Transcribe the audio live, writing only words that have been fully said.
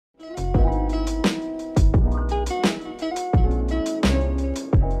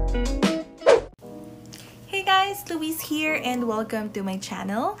here and welcome to my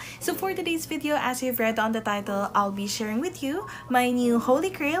channel. So for today's video, as you've read on the title, I'll be sharing with you my new Holy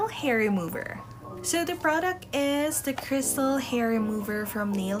Grail hair remover. So the product is the Crystal Hair Remover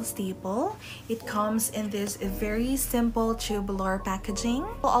from Nail Staple. It comes in this very simple tubular packaging.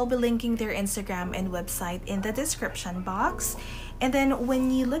 I'll be linking their Instagram and website in the description box. And then when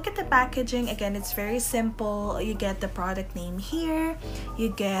you look at the packaging, again, it's very simple. You get the product name here. You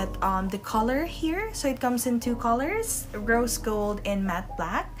get the color here. So it comes in two colors, rose gold and matte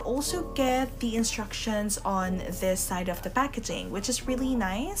black. Also get the instructions on this side of the packaging, which is really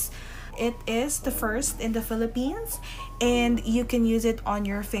nice. It is the first in the Philippines, and you can use it on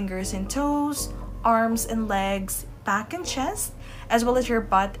your fingers and toes, arms and legs, back and chest, as well as your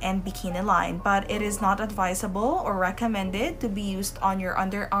butt and bikini line. But it is not advisable or recommended to be used on your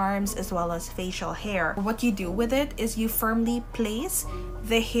underarms as well as facial hair. What you do with it is you firmly place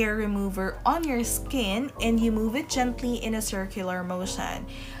the hair remover on your skin and you move it gently in a circular motion,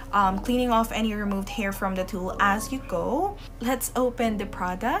 cleaning off any removed hair from the tool as you go. Let's open the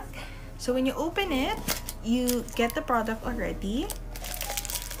product. So when you open it, you get the product already,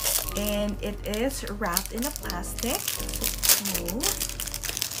 and it is wrapped in a plastic, so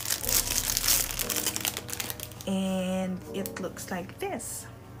and it looks like this.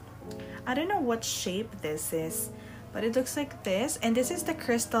 I don't know what shape this is, but it looks like this, and this is the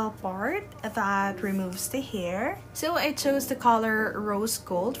crystal part that removes the hair. So I chose the color rose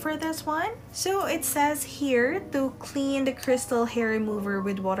gold for this one. So it says here to clean the crystal hair remover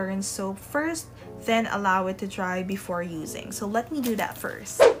with water and soap first, then allow it to dry before using. So let me do that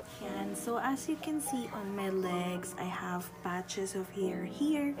first. And so as you can see on my legs, I have patches of hair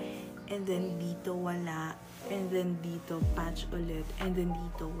here, and then dito wala, and then dito patch ulit, and then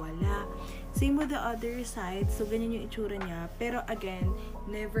dito wala. Same with the other side. So ganyan yung itsura niya. Pero again,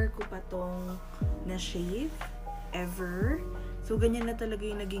 never ko pa tong na-shave ever. So ganyan na talaga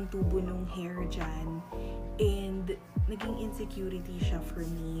yung naging tubo ng hair dyan, and naging insecurity siya for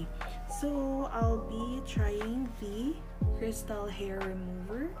me. So I'll be trying the crystal hair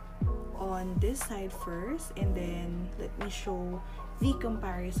remover on this side first, and then let me show the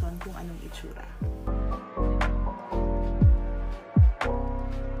comparison kung anong itsura.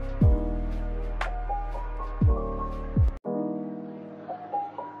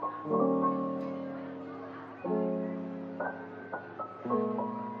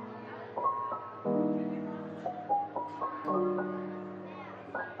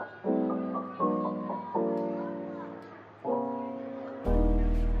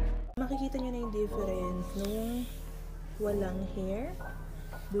 Makikita nyo na yung difference nung walang hair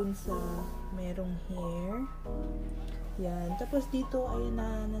dun sa merong hair. Yan. Tapos dito, ayun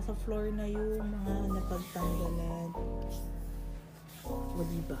na, nasa floor na yung mga napagtanggalan. O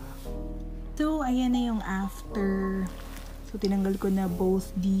diba? So, ayan na yung after. So, tinanggal ko na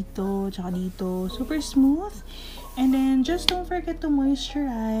both dito, tsaka dito. Super smooth. And then, just don't forget to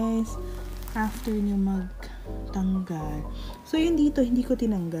moisturize after nyo magtanggal. So, yun dito, hindi ko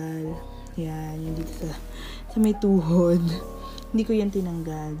tinanggal. Yan, yun dito sa may tuhod. Hindi ko yan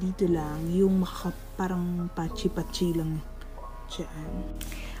tinanggal. Dito lang, yung parang patchy-patchy lang dyan.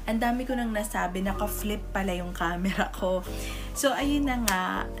 Ang dami ko nang nasabi, naka-flip pala yung camera ko. So, ayun na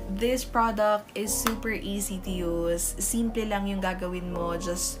nga, this product is super easy to use. Simple lang yung gagawin mo,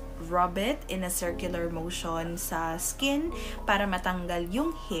 just rub it in a circular motion sa skin para matanggal yung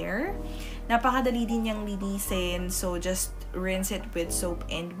hair. Napakadali din niyang linisin, so just rinse it with soap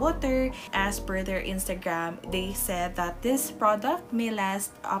and water. As per their Instagram, they said that this product may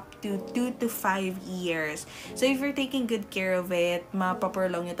last up to 2 to 5 years. So if you're taking good care of it,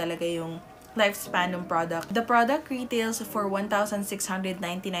 mapaprolong nyo talaga yung lifespan ng product. The product retails for 1,699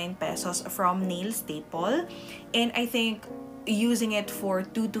 pesos from Nail Staple, and I think using it for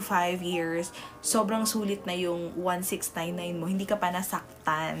 2 to 5 years, sobrang sulit na yung 1,699 mo. Hindi ka pa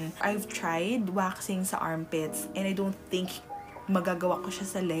nasaktan. I've tried waxing sa armpits, and I don't think magagawa ko siya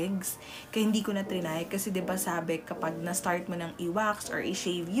sa legs. Kaya hindi ko na trinay. Kasi diba sabi, kapag na-start mo ng i-wax or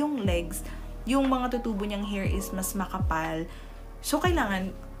i-shave yung legs, yung mga tutubo niyang hair is mas makapal. So,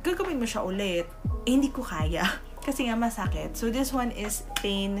 kailangan gagawin mo siya ulit. Hindi ko kaya. Kasi nga masakit. So, this one is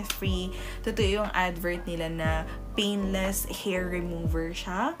pain-free. Totoo yung advert nila na painless hair remover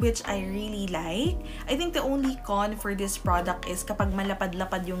siya, which I really like. I think the only con for this product is kapag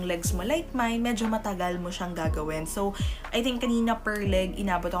malapad-lapad yung legs mo, like mine, medyo matagal mo siyang gagawin. So, I think kanina per leg,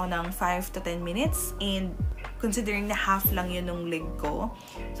 inabot ako ng 5 to 10 minutes. And considering na half lang yun ng leg ko,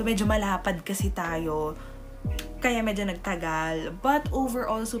 so medyo malapad kasi tayo. Kaya medyo nagtagal. But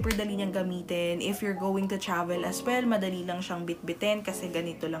overall, super dali niyang gamitin. If you're going to travel as well, madali lang siyang bitbitin kasi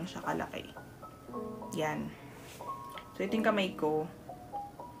ganito lang siya kalaki. Yan. So, ito yung kamay ko.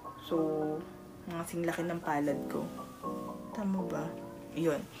 So, mga singlaki ng palad ko. Tama ba?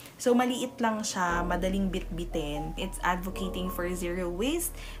 Yun. So, maliit lang siya, madaling bit-bitin. It's advocating for zero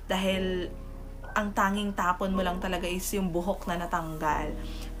waste dahil ang tanging tapon mo lang talaga is yung buhok na natanggal.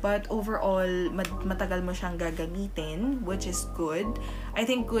 But overall, matagal mo siyang gagamitin, which is good. I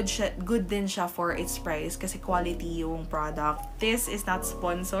think good din siya for its price kasi quality yung product. This is not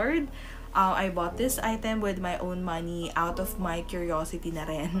sponsored. I bought this item with my own money out of my curiosity na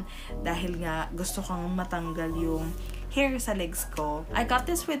rin. Dahil nga gusto kong matanggal yung hair sa legs ko. I got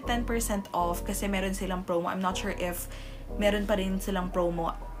this with 10% off kasi meron silang promo. I'm not sure if meron pa rin silang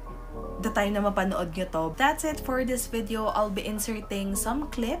promo the time na mapanood nyo to. That's it for this video. I'll be inserting some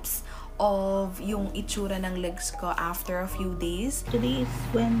clips of yung itsura ng legs ko after a few days. Today is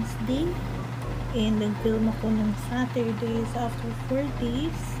Wednesday and nag-film ako ng Saturdays after 4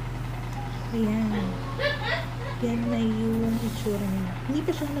 days. Ayan. Yan na yung itsura niya. Hindi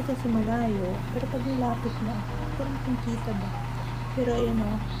pa siya nagkasimalayo, pero pag nilapit na, parang kita ba? Pero ayan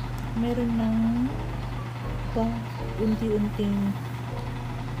o, meron ng unti-unting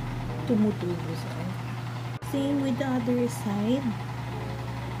tumutubo sa kanya. Same with the other side.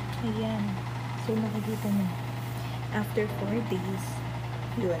 Ayan. So, makikita niyo. After 4 days,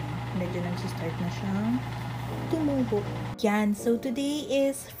 yun, medyo nagsistart na siyang tumubo. Yan. So, today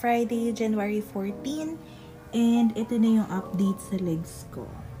is Friday, January 14. And ito na yung update sa legs ko.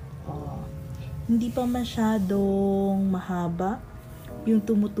 Hindi pa masyadong mahaba yung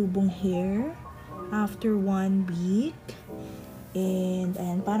tumutubong hair after 1 week. And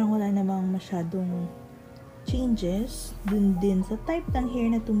ayan, parang wala namang masyadong changes dun din sa type ng hair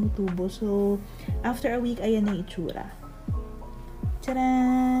na tumutubo. So, after a week, ayan na itsura.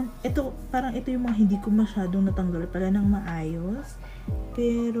 Tcharan! Ito, parang ito yung mga hindi ko masyadong natanggal pala ng maayos.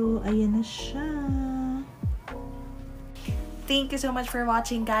 Pero, ayan na siya. Thank you so much for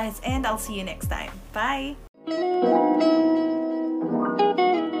watching, guys, and I'll see you next time. Bye!